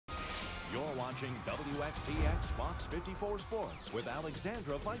You're watching WXTX Fox 54 Sports with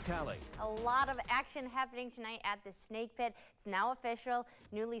Alexandra Vitale. A lot of action happening tonight at the Snake Pit. It's now official.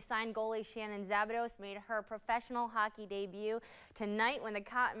 Newly signed goalie Shannon Zabados made her professional hockey debut tonight when the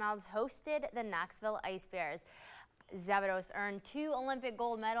Cottonmouths hosted the Knoxville Ice Bears. Zabados earned 2 Olympic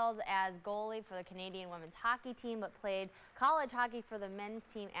gold medals as goalie for the Canadian women's hockey team, but played college hockey for the men's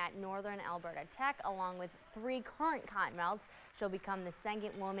team at Northern Alberta Tech, along with 3 current Cottonmouths. She'll become the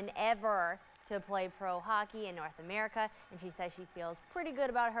second woman ever to play pro hockey in North America, and she says she feels pretty good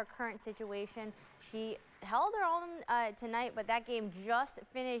about her current situation. She held her own tonight, but that game just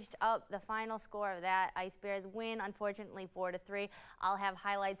finished up. The final score of that Ice Bears win, unfortunately, 4-3. I'll have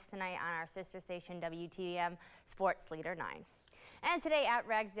highlights tonight on our sister station, WTM Sports Leader 9. And today at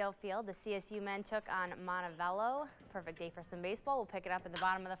Ragsdale Field, the CSU men took on Montevallo. Perfect day for some baseball. We'll pick it up in the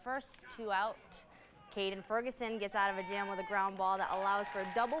bottom of the first. 2 out. Caden Ferguson gets out of a jam with a ground ball that allows for a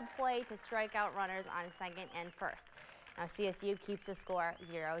double play to strike out runners on second and first. Now CSU keeps the score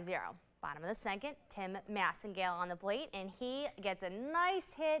 0-0. Bottom of the second, Tim Massengale on the plate, and he gets a nice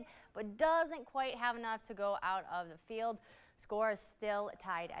hit, but doesn't quite have enough to go out of the field. Score is still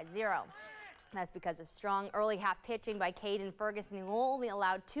tied at 0. That's because of strong early half pitching by Caden Ferguson, who only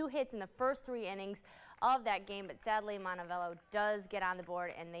allowed 2 hits in the first 3 innings of that game. But sadly, Montevallo does get on the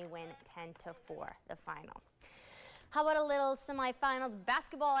board, and they win 10-4 the final. How about a little semifinals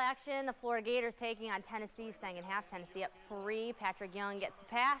basketball action? The Florida Gators taking on Tennessee. Second half, Tennessee up 3. Patrick Young gets the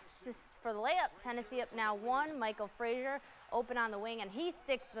pass. This is for the layup. Tennessee up now 1. Michael Frazier open on the wing, and he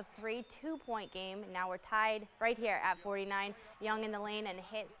sticks the 3. 2-point game. Now we're tied right here at 49. Young in the lane and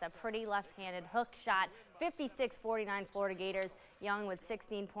hits the pretty left-handed hook shot. 56-49 Florida Gators. Young with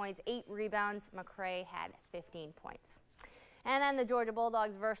 16 points, 8 rebounds. McCray had 15 points. And then the Georgia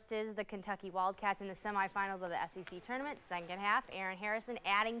Bulldogs versus the Kentucky Wildcats in the semifinals of the SEC tournament. Second half, Aaron Harrison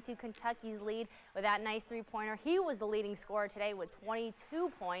adding to Kentucky's lead with that nice 3-pointer. He was the leading scorer today with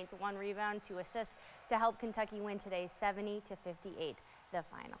 22 points, 1 rebound, 2 assists to help Kentucky win today 70-58, the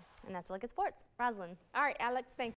final. And that's a look at sports. Roslyn. All right, Alex, thank you.